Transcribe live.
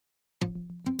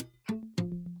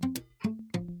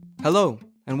Hello,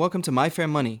 and welcome to My Fair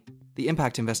Money, the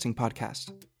impact investing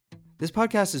podcast. This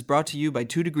podcast is brought to you by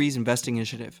 2 Degrees Investing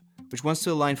Initiative, which wants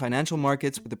to align financial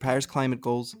markets with the Paris Climate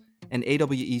Goals, and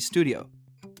AWE Studio.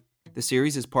 The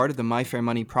series is part of the My Fair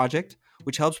Money project,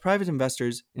 which helps private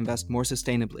investors invest more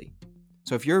sustainably.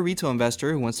 So if you're a retail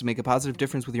investor who wants to make a positive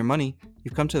difference with your money,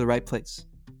 you've come to the right place.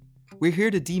 We're here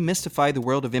to demystify the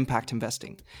world of impact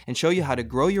investing and show you how to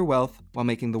grow your wealth while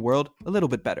making the world a little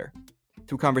bit better.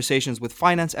 Through conversations with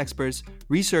finance experts,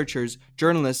 researchers,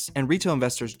 journalists, and retail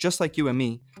investors just like you and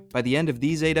me, by the end of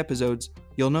these 8 episodes,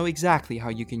 you'll know exactly how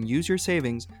you can use your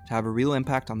savings to have a real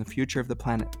impact on the future of the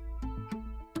planet.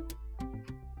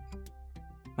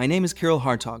 My name is Kirill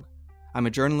Hartog. I'm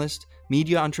a journalist,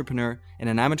 media entrepreneur, and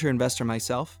an amateur investor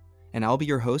myself, and I'll be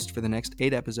your host for the next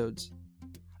 8 episodes.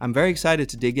 I'm very excited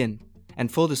to dig in,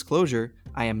 and full disclosure,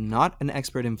 I am not an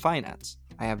expert in finance.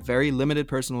 I have very limited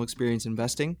personal experience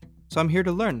investing, so I'm here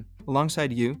to learn,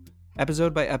 alongside you,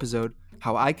 episode by episode,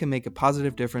 how I can make a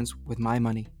positive difference with my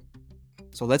money.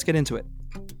 So let's get into it.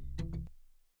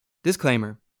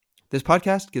 Disclaimer: this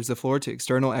podcast gives the floor to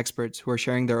external experts who are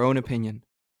sharing their own opinion.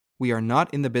 We are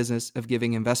not in the business of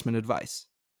giving investment advice.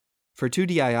 For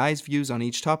 2DII's views on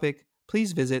each topic,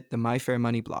 please visit the My Fair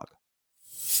Money blog.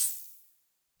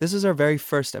 This is our very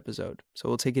first episode, so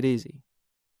we'll take it easy.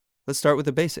 Let's start with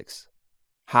the basics.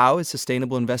 How is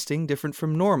sustainable investing different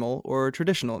from normal or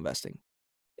traditional investing?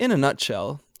 In a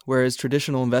nutshell, whereas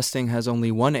traditional investing has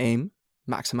only one aim,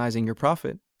 maximizing your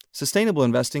profit, sustainable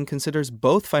investing considers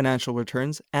both financial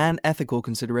returns and ethical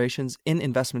considerations in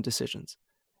investment decisions,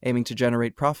 aiming to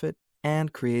generate profit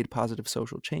and create positive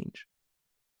social change.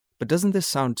 But doesn't this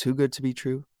sound too good to be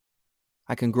true?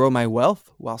 I can grow my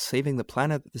wealth while saving the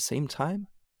planet at the same time?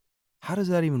 How does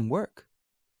that even work?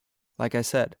 Like I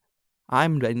said,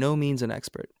 I'm by no means an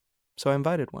expert, so I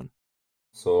invited one.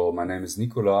 So my name is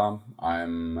Nicola.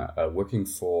 I'm working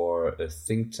for a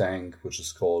think tank which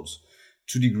is called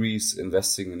 2 Degrees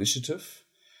Investing Initiative.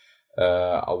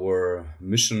 Our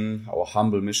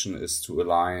humble mission is to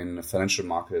align financial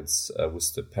markets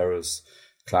with the Paris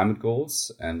Climate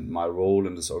Goals. And my role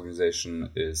in this organization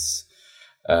is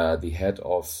the head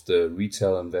of the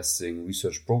Retail Investing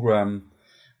Research Program,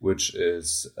 which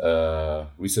is a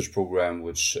research program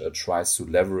which tries to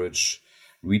leverage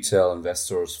retail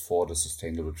investors for the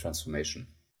sustainable transformation.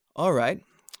 All right.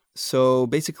 So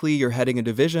basically, you're heading a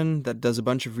division that does a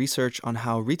bunch of research on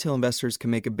how retail investors can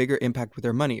make a bigger impact with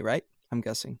their money, right? I'm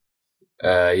guessing.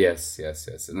 Yes.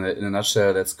 In a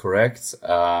nutshell, that's correct.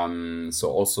 So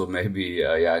also maybe,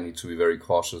 I need to be very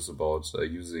cautious about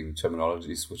using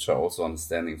terminologies which are also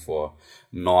understanding for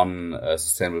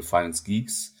non-sustainable finance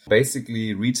geeks.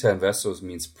 Basically, retail investors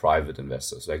means private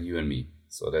investors like you and me.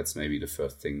 So that's maybe the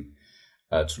first thing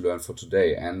to learn for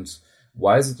today. And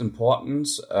why is it important?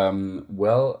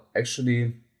 Well,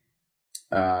 actually,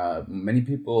 many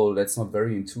people, that's not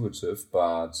very intuitive,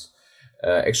 but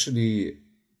actually,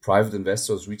 private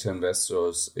investors, retail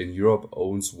investors in Europe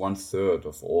owns 1/3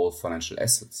 of all financial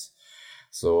assets.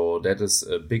 So that is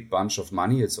a big bunch of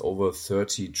money. It's over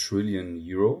 30 trillion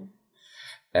euro.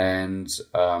 And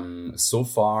so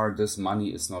far, this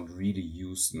money is not really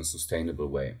used in a sustainable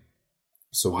way.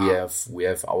 So wow. we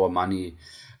have our money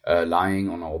lying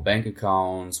on our bank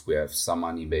accounts. We have some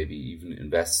money maybe even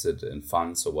invested in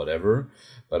funds or whatever.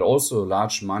 But also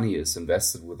large money is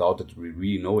invested without it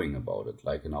really knowing about it,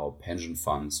 like in our pension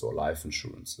funds or life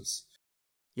insurances.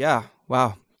 Yeah,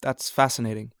 wow, that's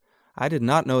fascinating. I did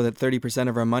not know that 30%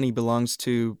 of our money belongs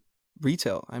to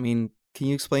retail. I mean, can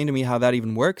you explain to me how that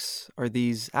even works? Are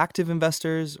these active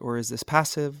investors or is this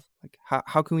passive? Like,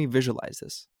 how can we visualize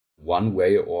this? One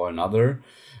way or another,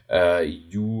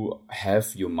 you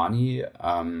have your money,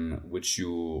 which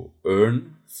you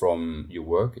earn from your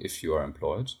work if you are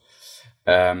employed,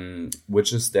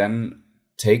 which is then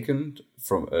taken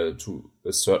from to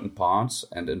a certain part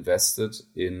and invested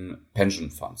in pension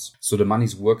funds. So the money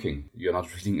is working. You're not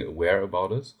really aware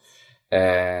about it.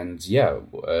 And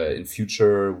in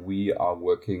future, we are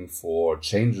working for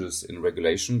changes in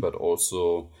regulation, but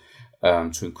also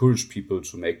to encourage people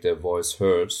to make their voice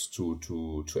heard,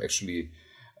 to actually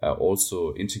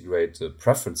also integrate the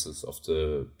preferences of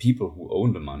the people who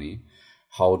own the money,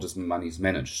 how this money is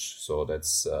managed. So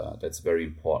that's very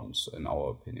important in our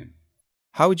opinion.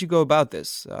 How would you go about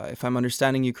this? If I'm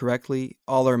understanding you correctly,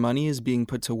 all our money is being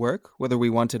put to work, whether we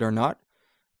want it or not.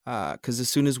 Because as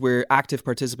soon as we're active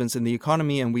participants in the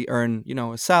economy and we earn,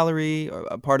 a salary,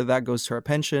 a part of that goes to our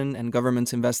pension, and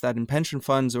governments invest that in pension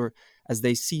funds or as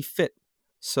they see fit.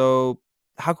 So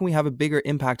how can we have a bigger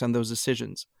impact on those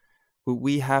decisions? Will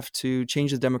we have to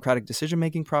change the democratic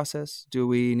decision-making process? Do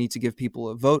we need to give people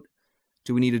a vote?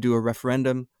 Do we need to do a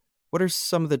referendum? what are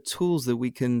some of the tools that we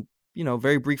can,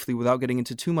 very briefly, without getting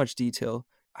into too much detail,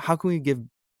 how can we give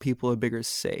people a bigger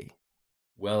say?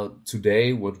 Well,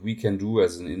 today what we can do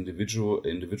as an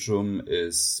individuum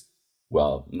is,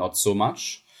 well, not so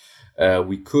much.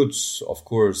 We could, of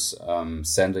course,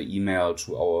 send an email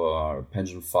to our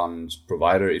pension fund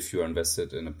provider if you are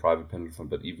invested in a private pension fund,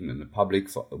 but even in a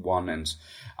public one, and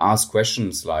ask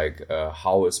questions like,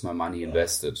 how is my money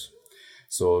invested?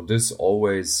 So this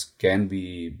always can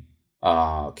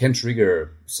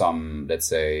trigger some, let's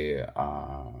say,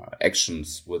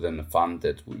 actions within a fund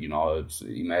that,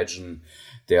 imagine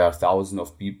there are thousands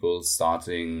of people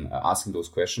starting asking those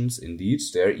questions. Indeed,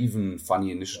 there are even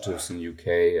funny initiatives in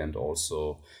UK and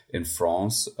also in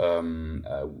France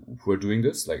who are doing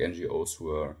this, like NGOs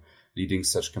who are leading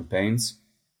such campaigns.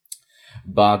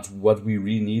 But what we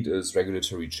really need is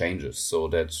regulatory changes so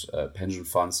that pension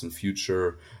funds in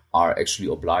future are actually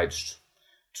obliged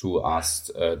to ask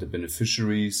the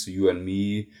beneficiaries, you and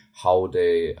me, how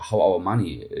our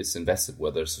money is invested,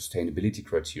 whether sustainability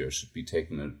criteria should be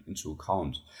taken into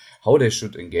account, how they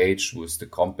should engage with the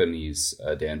companies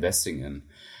they're investing in,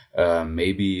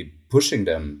 maybe pushing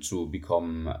them to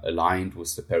become aligned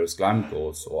with the Paris climate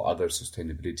goals or other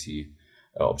sustainability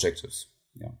objectives.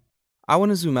 Yeah. I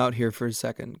want to zoom out here for a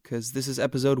second because this is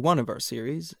episode 1 of our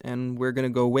series, and we're going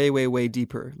to go way, way, way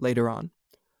deeper later on.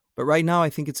 But right now, I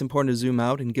think it's important to zoom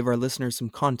out and give our listeners some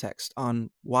context on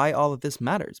why all of this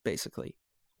matters, basically.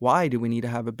 Why do we need to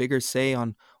have a bigger say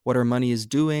on what our money is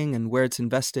doing and where it's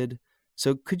invested?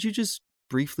 So could you just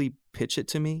briefly pitch it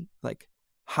to me? Like,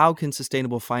 how can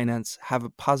sustainable finance have a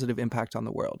positive impact on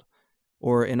the world?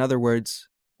 Or in other words,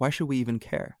 why should we even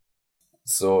care?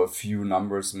 So a few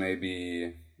numbers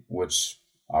maybe, which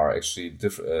are actually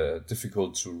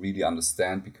difficult to really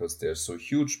understand because they're so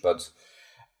huge, but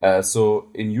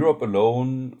so in Europe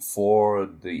alone, for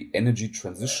the energy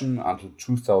transition until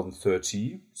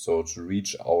 2030, so to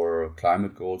reach our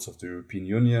climate goals of the European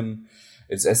Union,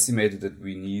 it's estimated that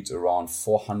we need around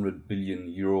 400 billion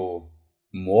euro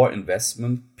more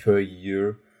investment per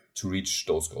year to reach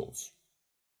those goals.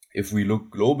 If we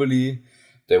look globally,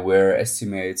 there were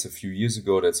estimates a few years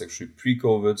ago, that's actually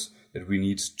pre-COVID, that we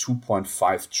need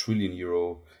 2.5 trillion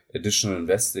euro additional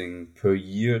investing per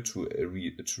year to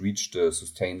reach the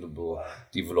sustainable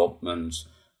development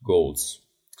goals.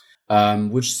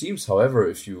 Which seems, however,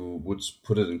 if you would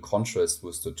put it in contrast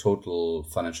with the total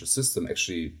financial system,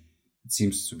 actually it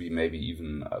seems to be maybe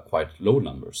even quite low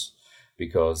numbers.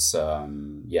 Because,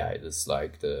 it is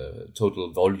like the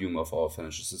total volume of our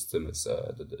financial system is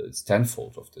it's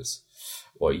tenfold of this,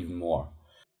 or even more.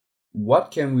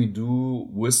 What can we do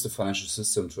with the financial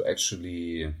system to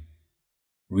actually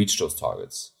reach those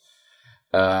targets?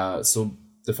 So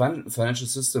the financial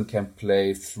system can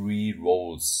play 3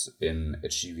 roles in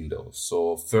achieving those.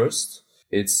 So first,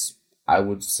 it's, I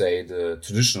would say, the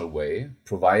traditional way,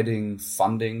 providing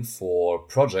funding for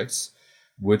projects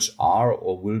which are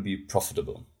or will be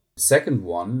profitable. Second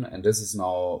one, and this is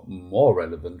now more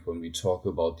relevant when we talk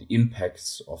about the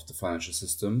impacts of the financial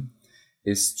system,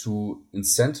 is to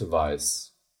incentivize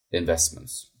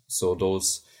investments. So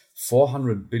those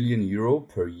 400 billion euro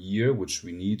per year, which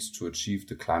we need to achieve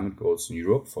the climate goals in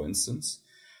Europe, for instance,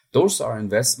 those are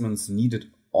investments needed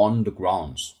on the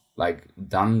ground, like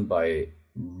done by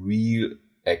real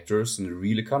actors in the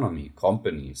real economy,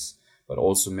 companies, but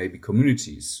also maybe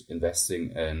communities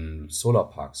investing in solar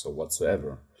parks or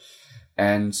whatsoever.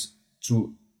 And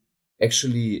to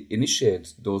actually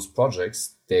initiate those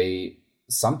projects, they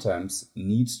sometimes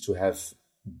need to have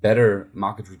better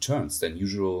market returns than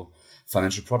usual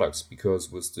financial products, because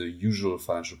with the usual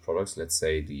financial products, let's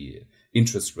say the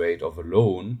interest rate of a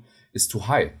loan is too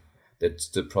high, that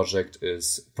the project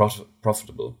is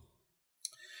profitable.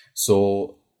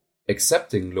 So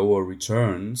accepting lower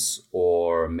returns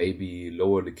or maybe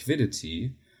lower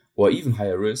liquidity or even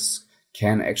higher risk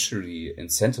can actually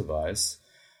incentivize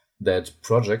that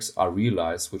projects are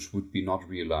realized which would be not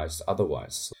realized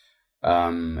otherwise.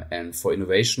 And for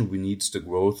innovation, we need the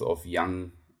growth of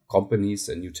young companies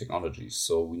and new technologies.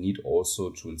 So we need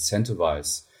also to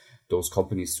incentivize those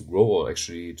companies to grow, or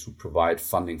actually to provide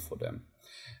funding for them.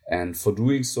 And for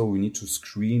doing so, we need to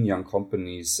screen young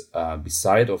companies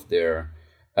beside of their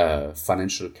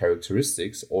financial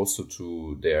characteristics, also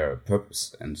to their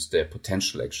purpose and their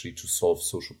potential actually to solve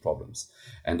social problems.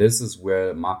 And this is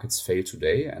where markets fail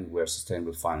today and where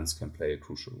sustainable finance can play a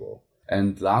crucial role.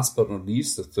 And last but not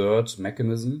least, the third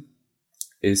mechanism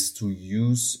is to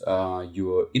use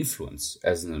your influence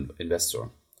as an investor.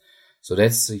 So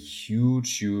that's a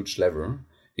huge, huge lever,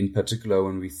 in particular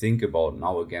when we think about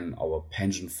now again our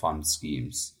pension fund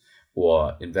schemes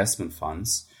or investment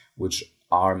funds, which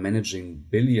are managing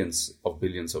billions of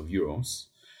euros.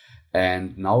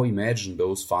 And now imagine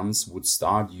those funds would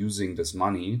start using this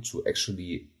money to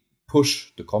actually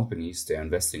push the companies they're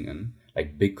investing in,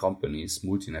 like big companies,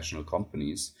 multinational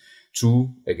companies,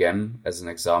 to, again, as an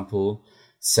example,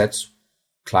 set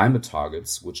climate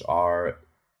targets which are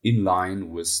in line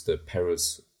with the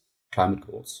Paris climate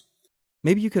goals.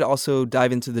 Maybe you could also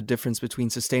dive into the difference between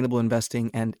sustainable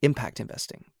investing and impact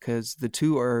investing, because the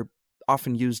two are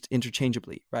often used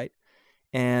interchangeably, right?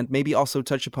 And maybe also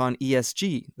touch upon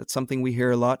ESG. That's something we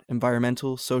hear a lot,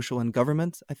 environmental, social, and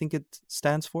government, I think it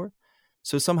stands for.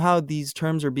 So somehow these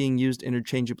terms are being used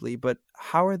interchangeably, but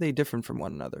how are they different from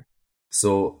one another?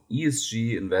 So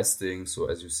ESG investing, so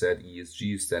as you said,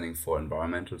 ESG standing for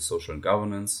environmental, social, and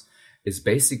governance, is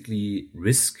basically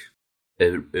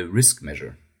a risk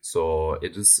measure. So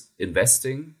it is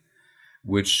investing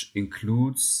which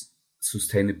includes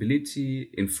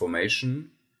sustainability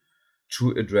information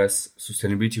to address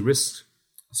sustainability risks.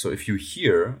 So if you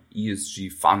hear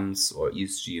ESG funds or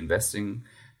ESG investing,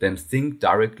 then think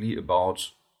directly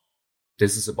about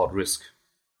this is about risk.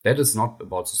 That is not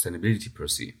about sustainability per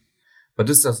se. But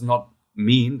this does not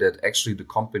mean that actually the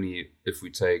company, if we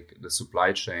take the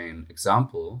supply chain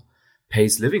example,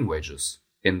 pays living wages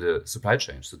in the supply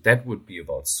chain. So that would be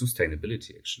about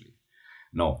sustainability, actually.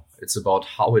 No, it's about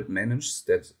how it manages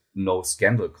that no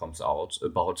scandal comes out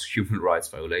about human rights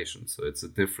violations. So it's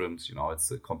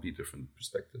it's a complete different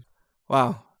perspective.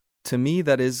 Wow. To me,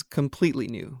 that is completely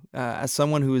new. As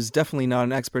someone who is definitely not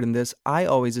an expert in this, I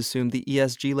always assumed the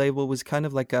ESG label was kind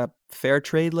of like a fair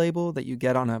trade label that you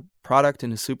get on a product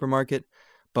in a supermarket,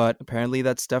 but apparently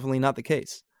that's definitely not the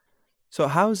case. So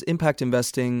how is impact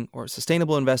investing or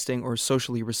sustainable investing or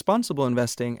socially responsible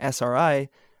investing, SRI,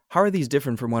 how are these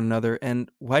different from one another, and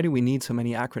why do we need so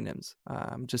many acronyms?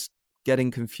 I'm just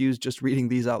getting confused just reading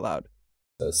these out loud.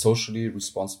 Socially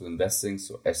responsible investing,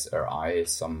 so SRI,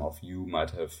 some of you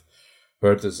might have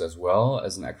heard this as well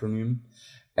as an acronym.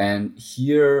 And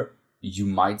here you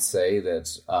might say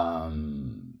that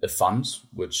a fund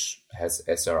which has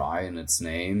SRI in its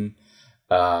name,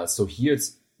 so here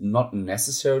it's not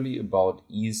necessarily about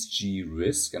ESG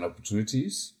risk and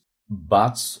opportunities,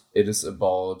 but it is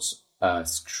about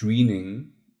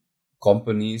screening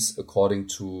companies according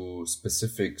to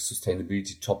specific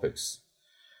sustainability topics.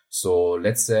 So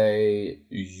let's say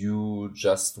you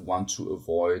just want to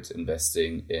avoid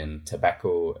investing in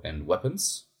tobacco and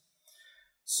weapons.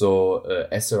 So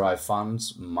SRI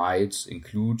funds might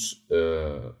include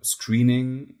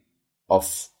screening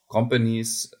of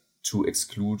companies to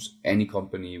exclude any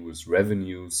company with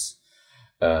revenues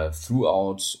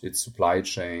throughout its supply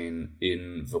chain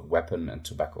in the weapon and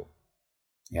tobacco.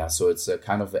 Yeah, so it's a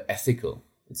kind of an ethical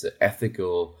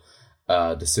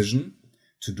decision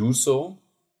to do so.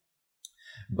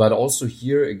 But also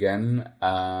here again,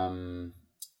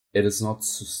 it is not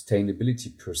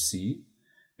sustainability per se,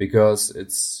 because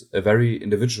it's a very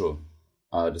individual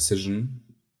decision.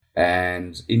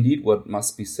 And indeed, what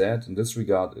must be said in this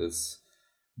regard is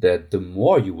that the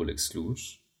more you will exclude,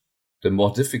 the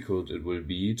more difficult it will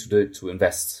be to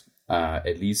invest,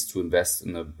 at least to invest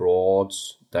in a broad,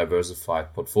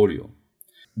 diversified portfolio.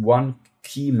 One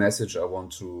key message I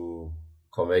want to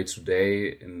convey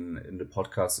today in the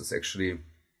podcast is actually,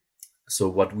 so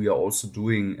what we are also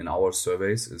doing in our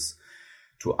surveys is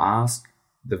to ask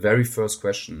the very first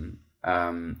question,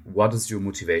 what is your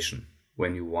motivation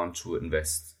when you want to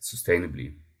invest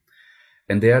sustainably?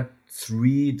 And there are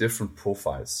three different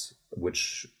profiles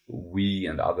which we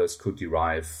and others could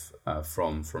derive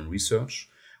from research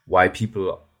why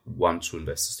people want to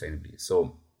invest sustainably.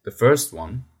 So the first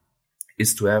one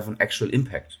is to have an actual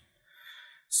impact.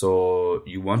 So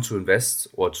you want to invest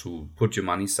or to put your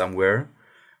money somewhere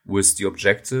with the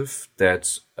objective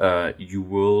that you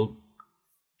will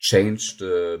change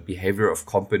the behavior of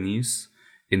companies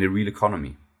in the real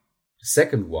economy. The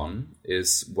second one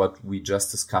is what we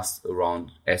just discussed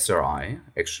around SRI,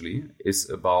 actually, is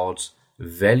about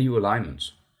value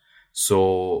alignment.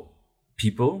 So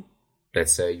people,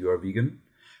 let's say you are vegan,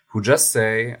 who just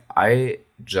say, I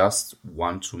just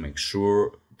want to make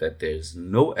sure that there's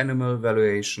no animal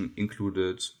valuation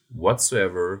included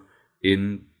whatsoever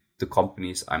in the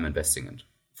companies I'm investing in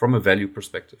from a value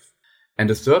perspective.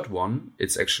 And the third one,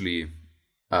 it's actually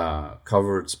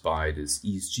covered by this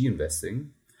ESG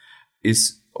investing,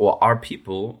 are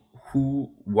people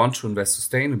who want to invest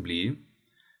sustainably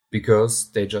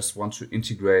because they just want to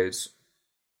integrate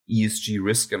ESG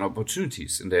risk and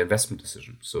opportunities in their investment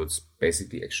decision. So it's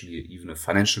basically actually even a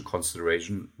financial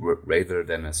consideration rather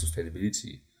than a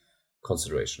sustainability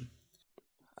consideration.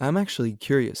 I'm actually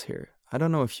curious here. I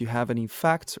don't know if you have any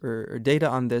facts or data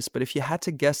on this, but if you had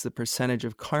to guess the percentage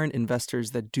of current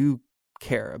investors that do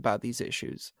care about these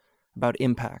issues, about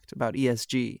impact, about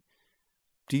ESG,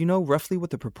 do you know roughly what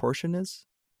the proportion is?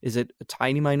 Is it a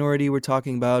tiny minority we're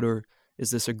talking about, or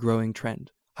is this a growing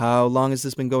trend? How long has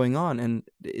this been going on, and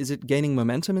is it gaining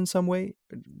momentum in some way?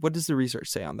 What does the research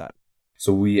say on that?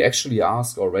 So we actually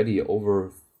asked already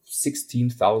over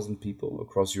 16,000 people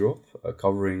across Europe,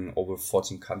 covering over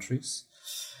 14 countries.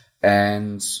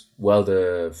 And well,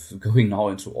 going now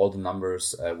into all the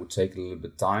numbers would take a little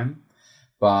bit time.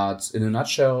 But in a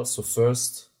nutshell, so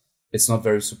first, it's not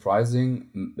very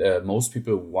surprising. Most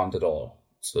people want it all.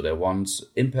 So they want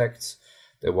impact.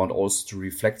 They want also to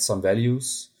reflect some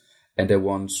values. And they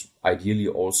want ideally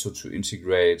also to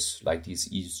integrate like these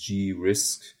ESG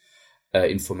risk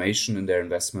information in their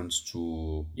investments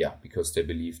because they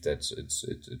believe that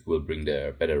it will bring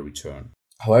their better return.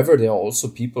 However, there are also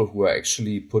people who are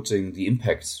actually putting the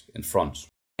impact in front.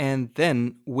 And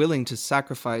then willing to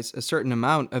sacrifice a certain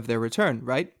amount of their return,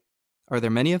 right? Are there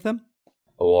many of them?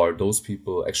 Or those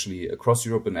people actually across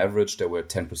Europe on average, there were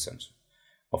 10%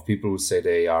 of people who say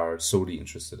they are solely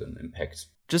interested in impact.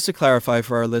 Just to clarify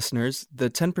for our listeners, the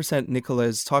 10% Nicola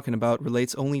is talking about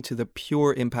relates only to the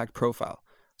pure impact profile.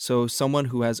 So someone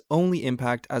who has only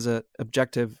impact as an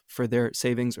objective for their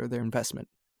savings or their investment.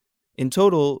 In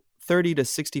total, 30 to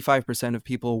 65% of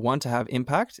people want to have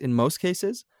impact in most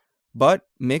cases, but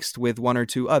mixed with one or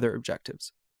two other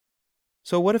objectives.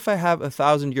 So what if I have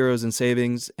 1,000 euros in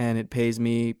savings and it pays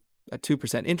me a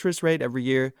 2% interest rate every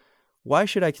year? Why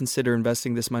should I consider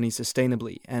investing this money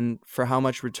sustainably, and for how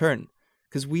much return?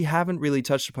 Because we haven't really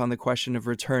touched upon the question of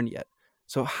return yet.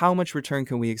 So how much return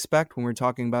can we expect when we're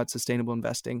talking about sustainable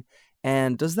investing?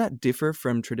 And does that differ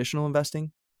from traditional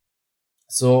investing?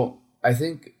 So I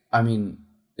think,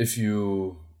 if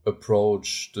you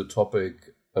approach the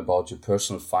topic about your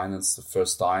personal finance the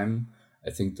first time, I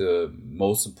think the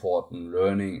most important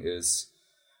learning is,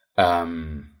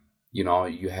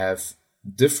 you have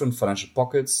different financial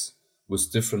pockets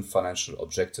with different financial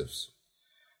objectives.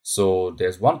 So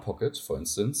there's one pocket, for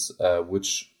instance,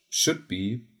 which should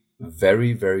be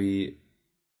very, very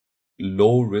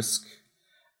low risk,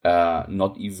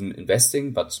 not even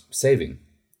investing, but saving.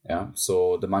 Yeah.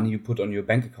 So the money you put on your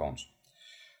bank account.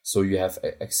 So you have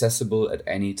accessible at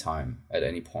any time, at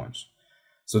any point.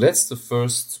 So that's the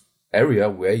first area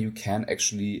where you can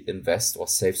actually invest or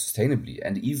save sustainably.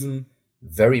 And even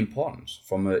very important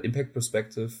from an impact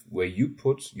perspective, where you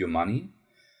put your money,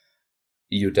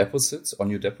 your deposits on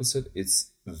your deposit,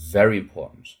 it's very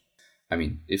important.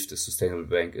 If the sustainable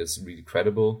bank is really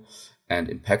credible and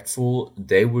impactful,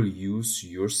 they will use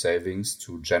your savings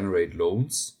to generate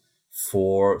loans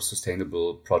for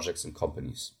sustainable projects and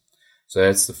companies. So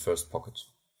that's the first pocket.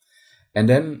 And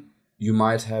then you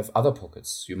might have other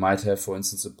pockets. You might have, for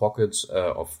instance, a pocket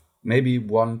of maybe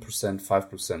 1%,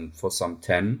 5% for some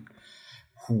 10,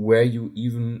 where you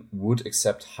even would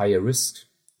accept higher risk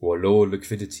or lower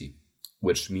liquidity,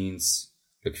 which means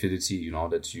liquidity,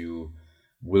 that you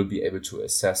will be able to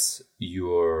assess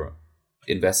your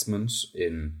investment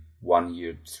in 1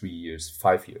 year, 3 years,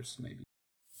 5 years, maybe.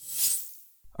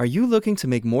 Are you looking to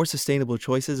make more sustainable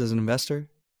choices as an investor?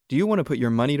 Do you want to put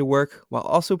your money to work while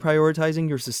also prioritizing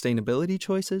your sustainability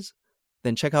choices?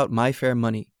 Then check out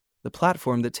MyFairMoney, the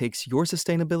platform that takes your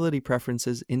sustainability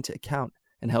preferences into account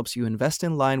and helps you invest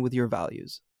in line with your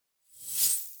values.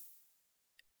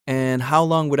 And how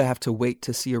long would I have to wait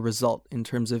to see a result in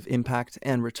terms of impact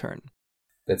and return?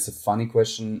 That's a funny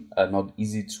question, not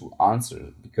easy to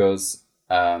answer, because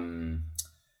again,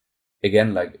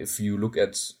 like if you look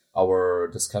at our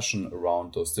discussion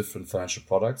around those different financial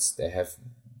products, they have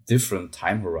different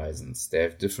time horizons, they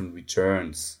have different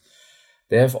returns,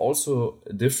 they have also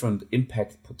different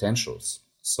impact potentials.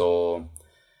 So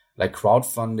like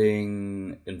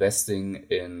crowdfunding, investing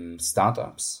in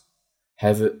startups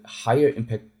have a higher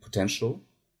impact potential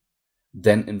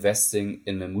than investing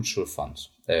in a mutual fund,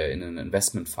 in an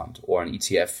investment fund or an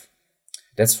ETF.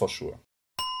 That's for sure.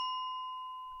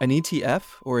 An ETF,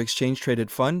 or exchange-traded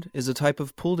fund, is a type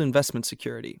of pooled investment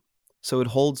security, so it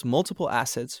holds multiple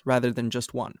assets rather than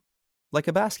just one, like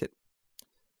a basket.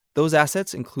 Those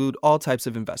assets include all types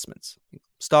of investments,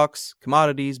 stocks,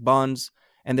 commodities, bonds,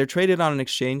 and they're traded on an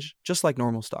exchange just like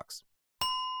normal stocks.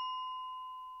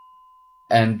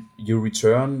 And your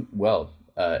return,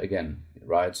 again,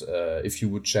 right? If you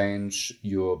would change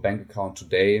your bank account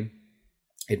today,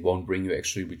 it won't bring you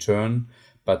actually return,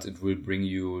 but it will bring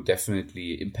you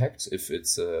definitely impact if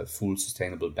it's a full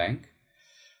sustainable bank.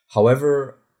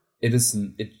 However, it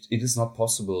is not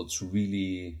possible to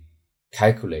really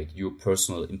calculate your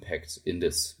personal impact in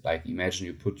this. Like imagine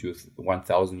you put your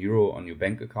 1,000 euro on your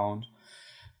bank account.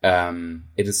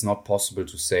 It is not possible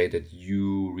to say that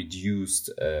you reduced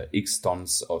X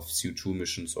tons of CO2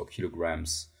 emissions or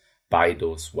kilograms by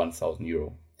those 1,000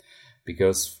 euro,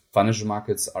 because financial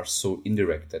markets are so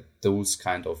indirect that those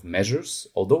kind of measures,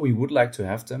 although we would like to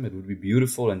have them, it would be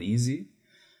beautiful and easy.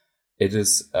 It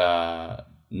is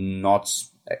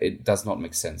it does not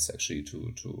make sense actually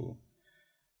to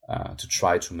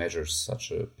try to measure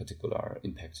such a particular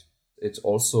impact. It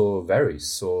also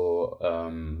varies. So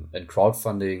in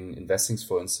crowdfunding investings,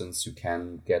 for instance, you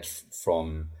can get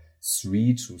from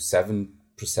 3 to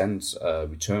 7%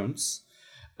 returns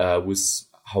with,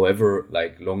 however,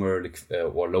 like longer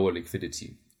or lower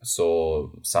liquidity.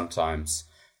 So sometimes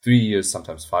 3 years,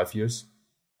 sometimes 5 years.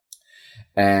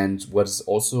 And what is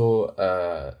also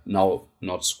now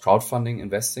not crowdfunding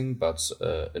investing, but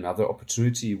another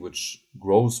opportunity which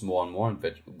grows more and more, and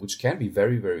which can be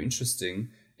very, very interesting,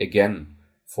 again,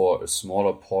 for a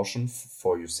smaller portion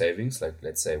for your savings, like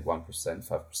let's say 1%,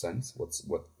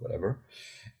 5%, whatever,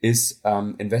 is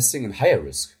investing in higher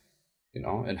risk,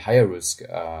 in higher risk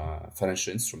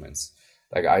financial instruments.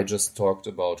 Like I just talked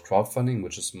about crowdfunding,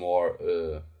 which is more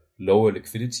lower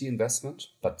liquidity investment,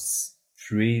 but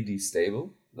pretty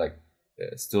stable, like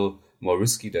still more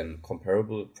risky than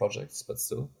comparable projects, but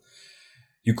still.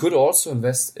 You could also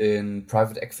invest in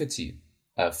private equity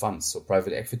funds. So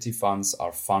private equity funds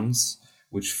are funds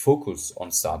which focus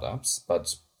on startups,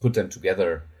 but put them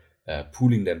together,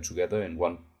 pooling them together in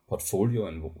one portfolio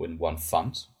and in one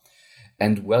fund.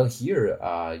 And well, here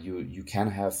you can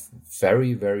have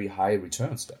very, very high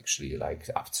returns, actually, like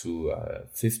up to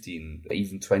 15,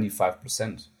 even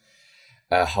 25%.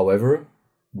 However,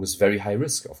 with very high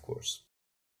risk, of course.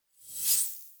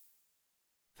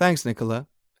 Thanks, Nicola.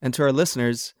 And to our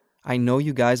listeners, I know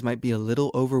you guys might be a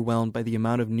little overwhelmed by the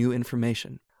amount of new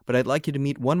information, but I'd like you to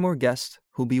meet one more guest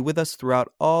who'll be with us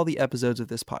throughout all the episodes of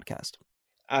this podcast.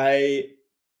 I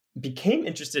became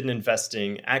interested in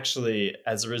investing actually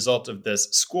as a result of this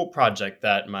school project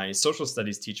that my social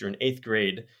studies teacher in 8th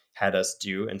grade had us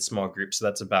do in small groups. So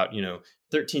that's about,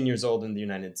 13 years old in the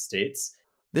United States.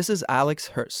 This is Alex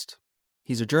Hurst.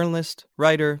 He's a journalist,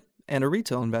 writer, and a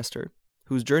retail investor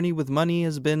whose journey with money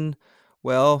has been,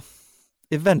 well,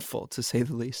 eventful to say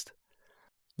the least.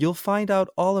 You'll find out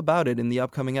all about it in the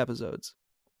upcoming episodes.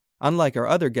 Unlike our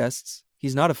other guests,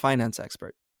 he's not a finance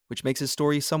expert, which makes his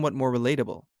story somewhat more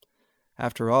relatable.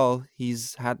 After all,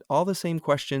 he's had all the same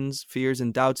questions, fears,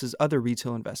 and doubts as other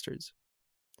retail investors.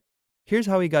 Here's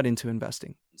how he got into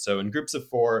investing. So in groups of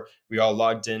 4, we all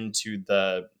logged into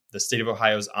the state of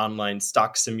Ohio's online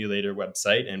stock simulator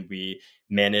website, and we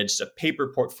managed a paper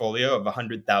portfolio of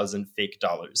 100,000 fake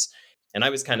dollars. And I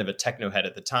was kind of a techno head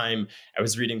at the time. I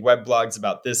was reading web blogs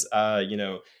about this,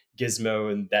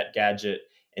 gizmo and that gadget.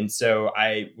 And so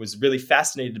I was really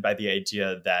fascinated by the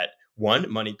idea that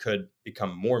 1, money could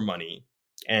become more money,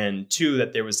 and 2,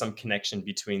 that there was some connection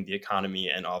between the economy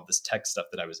and all of this tech stuff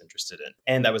that I was interested in.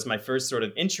 And that was my first sort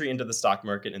of entry into the stock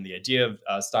market and the idea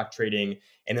of stock trading.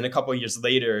 And then a couple of years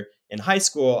later in high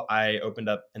school, I opened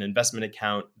up an investment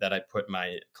account that I put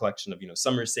my collection of,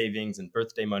 summer savings and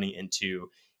birthday money into.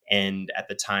 And at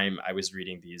the time, I was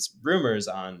reading these rumors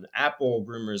on Apple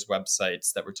rumors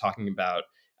websites that were talking about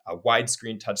a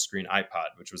widescreen touchscreen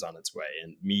iPod, which was on its way.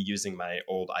 And me using my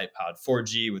old iPod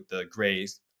 4G with the gray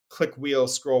click wheel,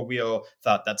 scroll wheel,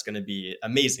 thought that's going to be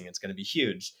amazing. It's going to be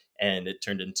huge. And it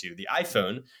turned into the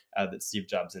iPhone that Steve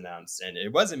Jobs announced. And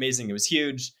it was amazing. It was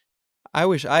huge. I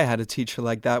wish I had a teacher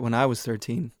like that when I was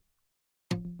 13.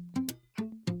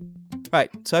 Right,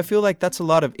 so I feel like that's a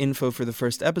lot of info for the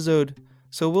first episode,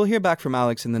 so we'll hear back from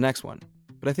Alex in the next one.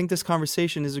 But I think this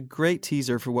conversation is a great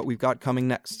teaser for what we've got coming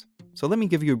next. So let me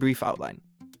give you a brief outline.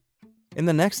 In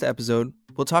the next episode,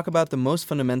 we'll talk about the most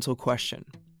fundamental question.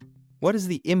 What is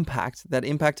the impact that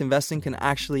impact investing can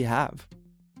actually have?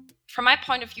 From my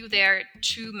point of view, there are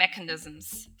 2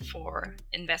 mechanisms for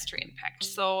investor impact.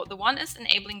 So the one is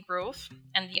enabling growth,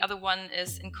 and the other one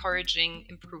is encouraging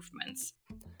improvements.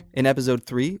 In episode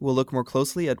 3, we'll look more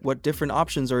closely at what different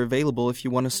options are available if you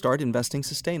want to start investing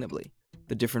sustainably,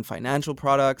 the different financial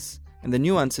products, and the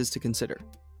nuances to consider.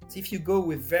 If you go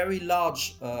with very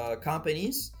large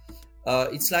companies,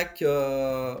 it's like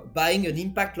buying an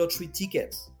impact lottery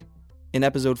ticket. In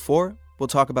episode 4, we'll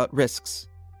talk about risks,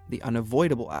 the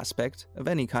unavoidable aspect of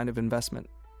any kind of investment.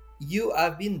 You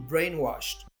have been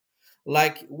brainwashed.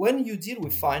 Like when you deal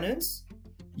with finance,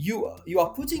 you are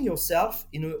putting yourself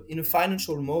in a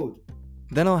financial mode.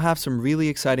 Then I'll have some really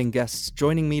exciting guests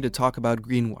joining me to talk about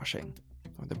greenwashing,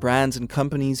 or the brands and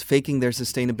companies faking their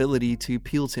sustainability to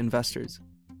appeal to investors.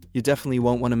 You definitely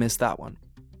won't want to miss that one.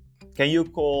 Can you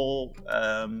call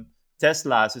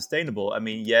Tesla sustainable? I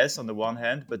mean, yes, on the one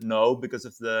hand, but no, because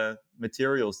of the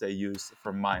materials they use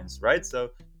for mines, right?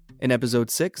 So in episode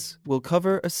 6, we'll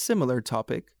cover a similar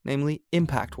topic, namely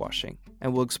impact washing,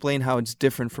 and we'll explain how it's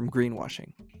different from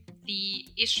greenwashing. The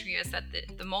issue is that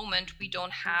at the moment we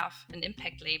don't have an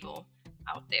impact label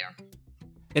out there.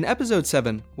 In episode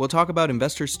 7, we'll talk about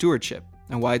investor stewardship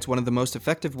and why it's one of the most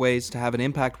effective ways to have an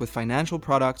impact with financial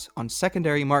products on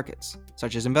secondary markets,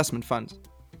 such as investment funds.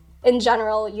 In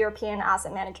general, European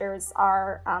asset managers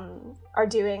are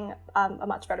doing a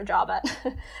much better job at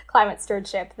climate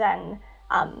stewardship than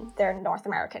their North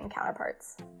American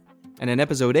counterparts. And in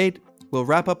episode 8, we'll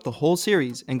wrap up the whole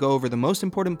series and go over the most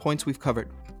important points we've covered,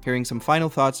 hearing some final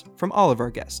thoughts from all of our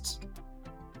guests.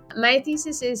 My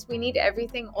thesis is we need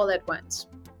everything all at once.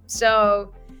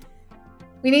 So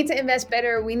we need to invest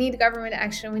better, we need government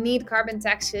action, we need carbon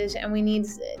taxes, and we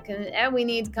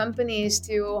need companies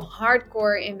to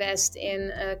hardcore invest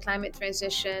in climate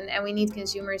transition, and we need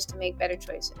consumers to make better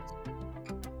choices.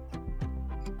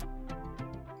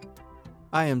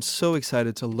 I am so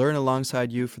excited to learn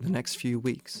alongside you for the next few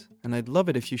weeks, and I'd love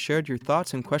it if you shared your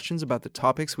thoughts and questions about the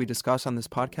topics we discuss on this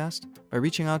podcast by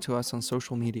reaching out to us on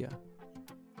social media.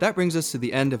 That brings us to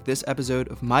the end of this episode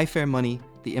of My Fair Money,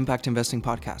 the Impact Investing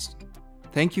Podcast.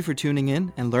 Thank you for tuning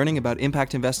in and learning about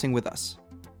impact investing with us.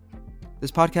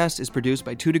 This podcast is produced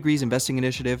by 2 Degrees Investing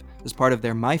Initiative as part of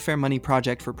their My Fair Money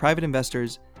project for private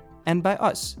investors, and by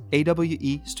us,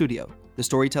 AWE Studio, the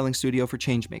storytelling studio for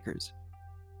changemakers.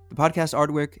 The podcast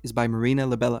artwork is by Marina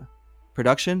Labella.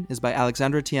 Production is by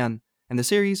Alexandra Tian, and the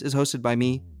series is hosted by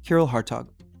me, Kirill Hartog.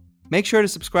 Make sure to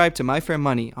subscribe to My Fair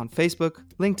Money on Facebook,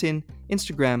 LinkedIn,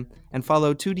 Instagram, and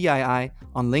follow 2DII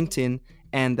on LinkedIn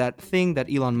and that thing that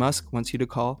Elon Musk wants you to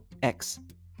call X.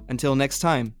 Until next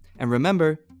time, and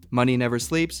remember, money never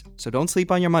sleeps, so don't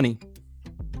sleep on your money.